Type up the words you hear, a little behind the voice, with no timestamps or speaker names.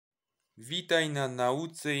Witaj na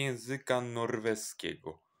nauce języka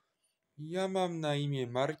norweskiego. Ja mam na imię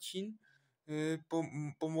Marcin.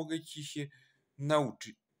 Pomogę ci się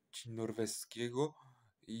nauczyć norweskiego.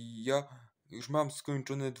 Ja już mam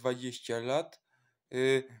skończone 20 lat.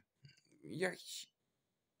 Ja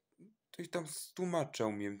coś tam z tłumacza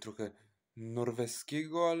umiem trochę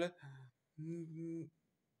norweskiego, ale w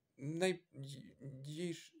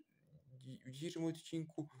dzisiejszym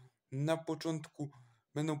odcinku na początku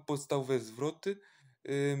będą podstawowe zwroty.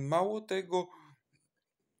 Mało tego,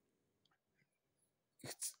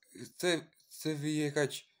 chcę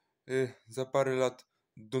wyjechać za parę lat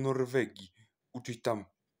do Norwegii, uczyć tam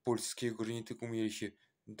polskiego, że nie tylko umieli się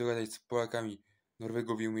dogadać z Polakami,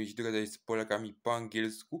 Norwegowie umieli się dogadać z Polakami po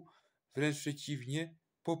angielsku, wręcz przeciwnie,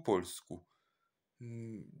 po polsku.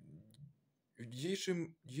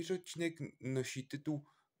 Dzisiejszy odcinek nosi tytuł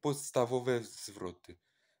Podstawowe zwroty.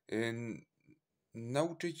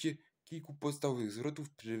 Nauczę cię kilku podstawowych zwrotów,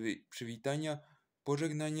 przywitania,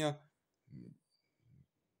 pożegnania,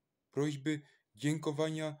 prośby,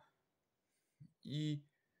 dziękowania i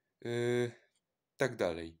tak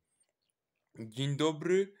dalej. Dzień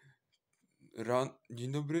dobry,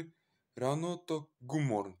 rano to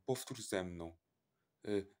gumorn, powtórz ze mną.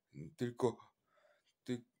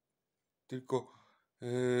 Tylko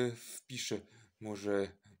wpiszę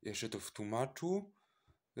może jeszcze to w tłumaczu.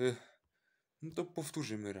 No to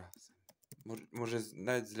powtórzymy razem. Może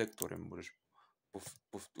nawet z lektorem możesz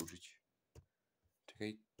powtórzyć.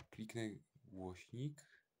 Czekaj, kliknę głośnik.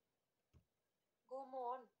 God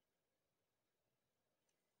morgen.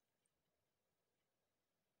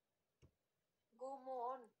 God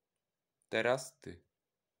morgen. Teraz ty.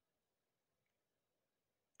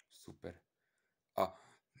 Super.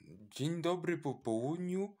 A dzień dobry po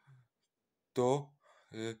południu to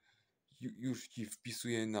już ci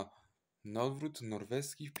wpisuję na odwrót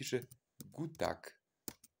norweski, wpiszę god dag.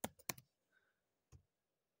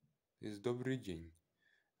 Jest dobry dzień.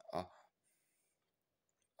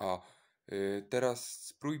 A teraz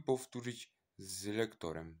spróbuj powtórzyć z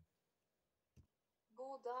lektorem.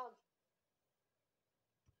 God dag.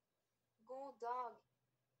 God dag.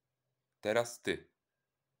 Teraz ty.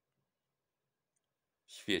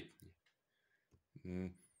 Świetnie.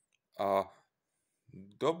 A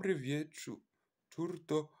dobry wieczór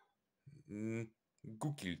to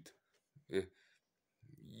gukild.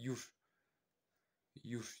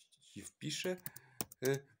 Już ci wpiszę.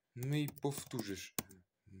 No i powtórzysz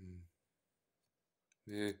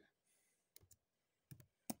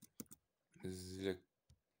z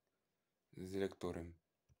lektorem.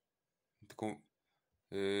 Tylko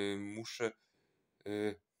muszę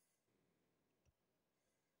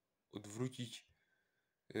odwrócić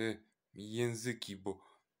języki,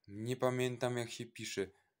 bo nie pamiętam jak się pisze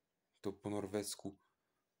to po norwesku,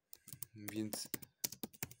 więc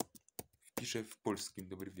wpiszę w polskim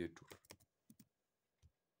dobry wieczór.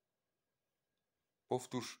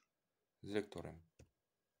 Powtórz z lektorem.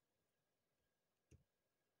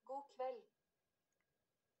 God kväll.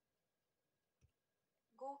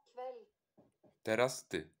 God kväll. Teraz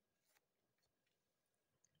ty.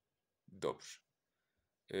 Dobrze.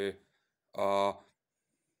 A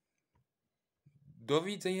do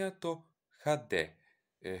widzenia to HD.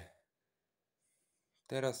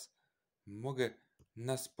 Teraz mogę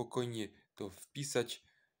na spokojnie to wpisać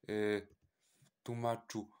w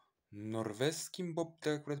tłumaczu norweskim, bo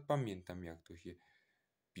tak akurat pamiętam jak to się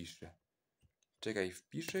pisze. Czekaj,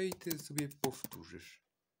 wpiszę i ty sobie powtórzysz.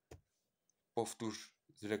 Powtórz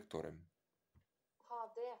z lektorem.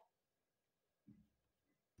 HD.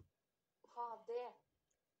 HD.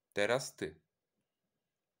 Teraz ty.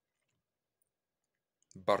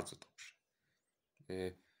 Bardzo dobrze.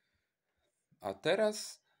 A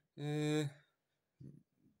teraz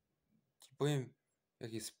ci powiem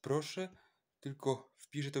jak jest proszę, tylko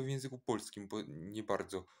wpiszę to w języku polskim, bo nie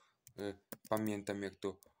bardzo pamiętam jak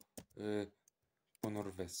to po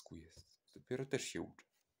norwesku jest. Dopiero też się uczę.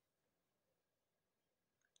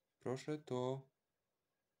 Proszę to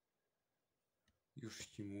już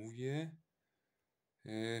ci mówię.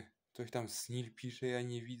 Coś tam snil pisze, ja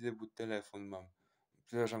nie widzę, bo telefon mam.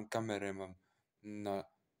 Przepraszam, kamerę mam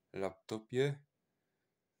na laptopie.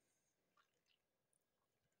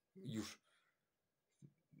 Już.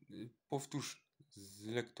 Powtórz z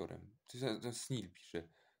lektorem. Coś tam snil pisze.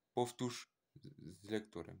 Powtórz z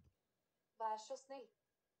lektorem. Vær så snill.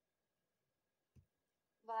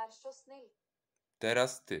 Vær så snill.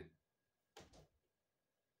 Teraz ty.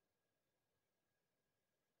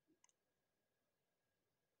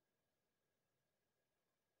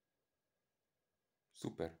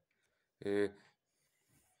 Super.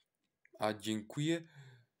 A dziękuję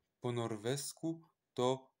po norwesku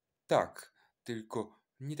to tak, tylko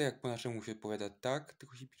nie tak jak po naszemu się odpowiada tak,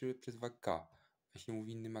 tylko się pisze przez 2K, a się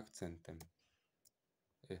mówi innym akcentem.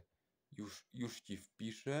 Już ci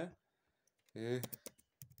wpiszę.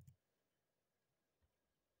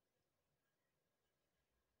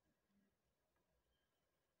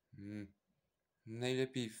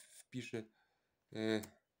 Najlepiej wpiszę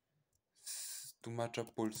z tłumacza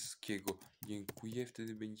polskiego. Dziękuję,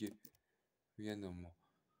 wtedy będzie wiadomo.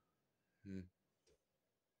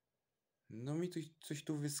 No mi coś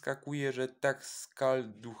tu wyskakuje, że tak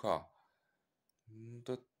skal ducha. No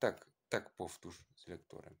to tak powtórz z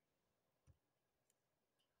lektorem.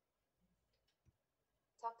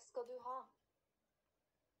 Takk skal du ha.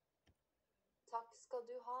 Takk skal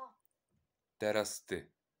du ha. Teraz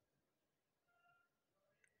ty.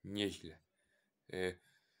 Nieźle.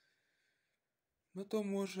 No to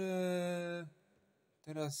może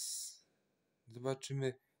teraz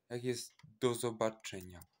zobaczymy, jak jest do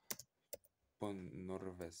zobaczenia po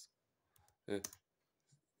norwesku.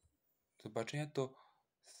 Zobaczenia to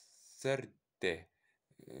serde,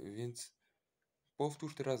 więc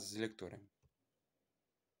powtórz teraz z lektorem.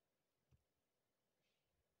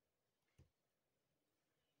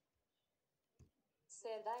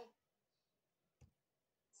 Ser deg.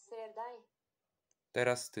 Ser deg.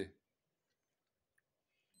 Teraz ty.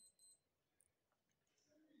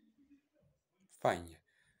 Fajnie.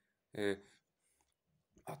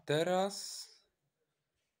 A teraz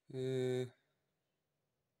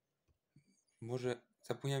może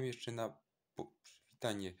zapomniałem jeszcze na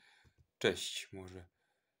przywitanie. Cześć może.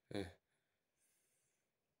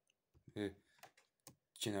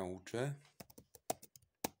 Cię nauczę.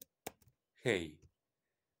 Hej.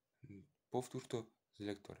 Powtórz to z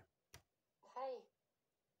lektorem. Hei.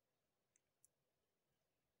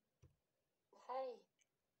 Hei.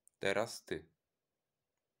 Teraz ty.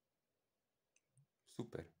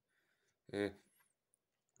 Super.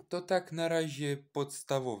 To tak na razie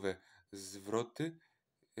podstawowe zwroty.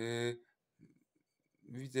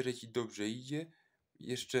 Widzę, że ci dobrze idzie.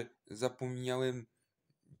 Jeszcze zapomniałem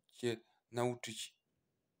cię nauczyć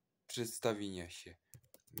przedstawienia się.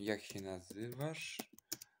 Jak się nazywasz?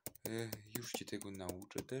 Już cię tego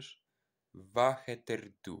nauczę też. Hva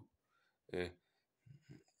heter du?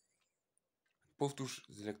 Powtórz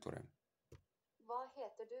z lektorem. Hva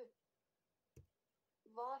heter du?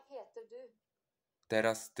 Hva heter du?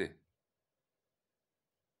 Teraz ty.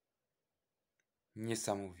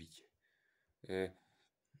 Niesamowicie.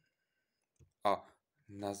 A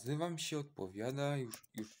nazywam się odpowiada,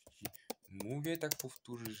 już ci mówię, tak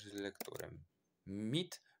powtórzysz z lektorem.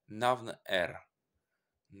 Mit navn er.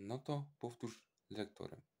 No to powtórz z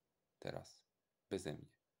lektorem. Teraz. Beze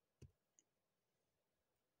mnie.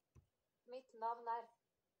 Mitt navn er.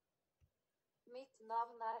 Mitt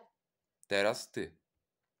navn er. Teraz ty.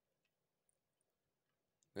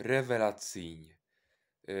 Rewelacyjnie.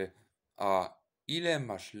 A ile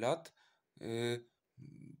masz lat?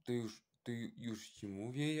 To już ci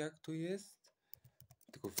mówię, jak to jest.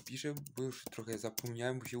 Tylko wpiszę, bo już trochę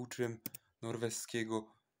zapomniałem, bo się uczyłem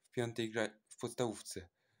norweskiego w podstawówce.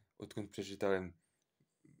 Odkąd przeczytałem,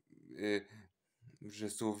 że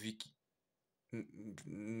słowiki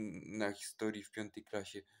na historii w 5.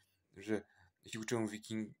 klasie, że się uczyłem o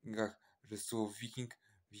wikingach, że słowo wiking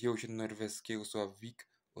wzięło się do norweskiego słowa wik,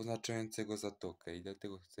 oznaczającego zatokę, i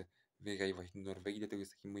dlatego chcę wyjechać właśnie do Norwegii, dlatego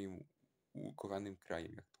jest takim moim ukochanym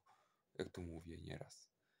krajem, jak to mówię nieraz.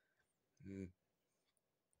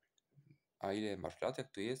 A ile masz lat,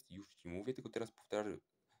 jak to jest, już ci mówię, tylko teraz powtarzam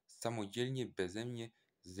samodzielnie, beze mnie,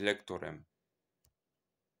 z lektorem.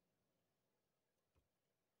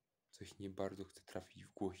 Coś nie bardzo chcę trafić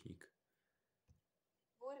w głośnik.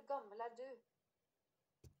 Hvor gammel er du?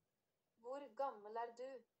 Hvor gammel er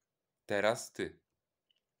du? Teraz ty.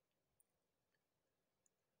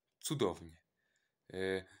 Cudownie.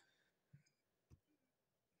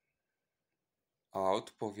 A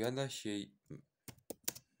odpowiada się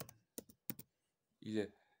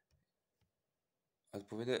ile?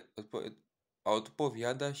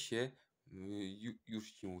 Odpowiada się,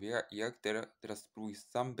 już ci mówię, jak teraz spróbuj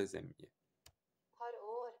sam beze mnie. Par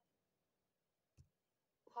år.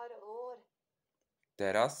 Par år.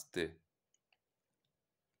 Teraz ty.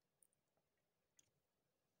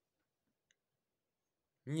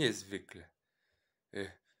 Niezwykle.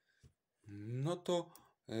 No to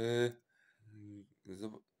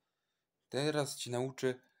teraz cię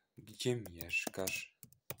nauczę, gdzie mieszkasz.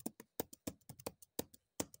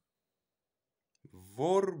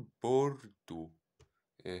 Worbordu.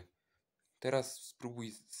 Teraz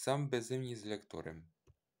spróbuj sam beze mnie z lektorem.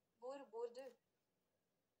 Hvor bor du?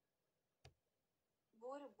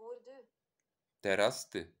 Hvor bor du? Teraz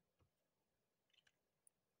ty.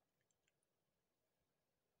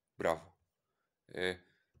 Brawo.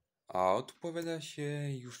 A odpowiada się,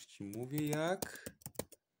 już ci mówię jak.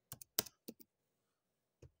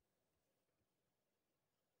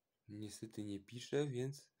 Niestety nie piszę,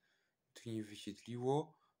 więc tu nie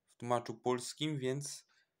wyświetliło w tłumaczu polskim, więc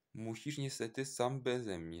musisz niestety sam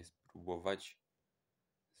beze mnie spróbować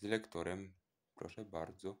z lektorem. Proszę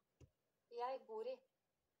bardzo. Jeg bor i.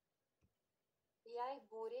 Jeg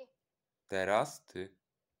bor i. Teraz ty.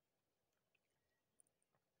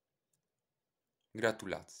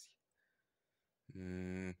 Gratulacje.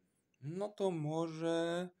 No to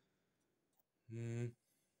może...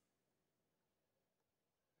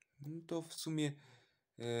 No to w sumie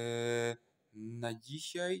na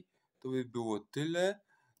dzisiaj to by było tyle.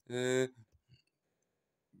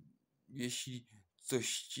 Jeśli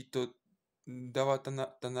coś ci to dała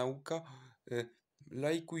ta nauka,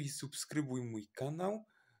 lajkuj i subskrybuj mój kanał,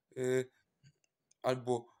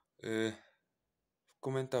 albo w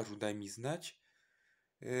komentarzu daj mi znać.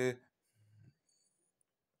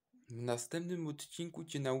 W następnym odcinku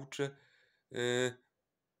cię nauczę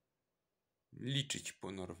liczyć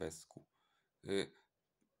po norwesku.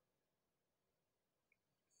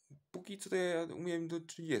 Póki co to ja umiem do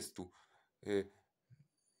 30.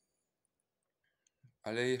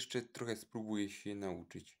 Ale jeszcze trochę spróbuję się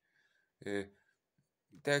nauczyć.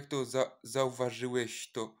 Tak jak to zauważyłaś,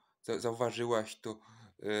 to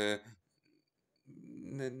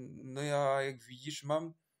no ja, jak widzisz,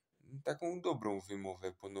 mam taką dobrą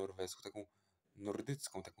wymowę po norwesku, taką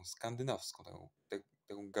nordycką, taką skandynawską,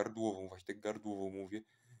 taką gardłową, właśnie tak gardłowo mówię.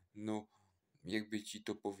 No, jakby ci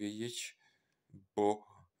to powiedzieć, bo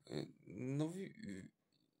no,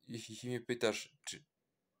 jeśli się mnie pytasz,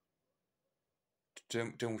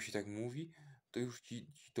 czemu się tak mówi, to już ci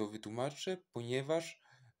to wytłumaczę, ponieważ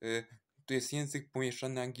to jest język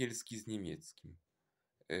pomieszany angielski z niemieckim.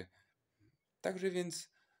 Także więc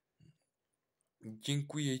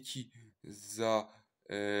dziękuję ci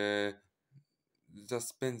za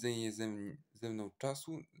spędzenie ze mną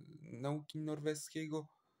czasu nauki norweskiego.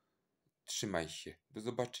 Trzymaj się. Do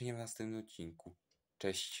zobaczenia w następnym odcinku.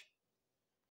 Cześć.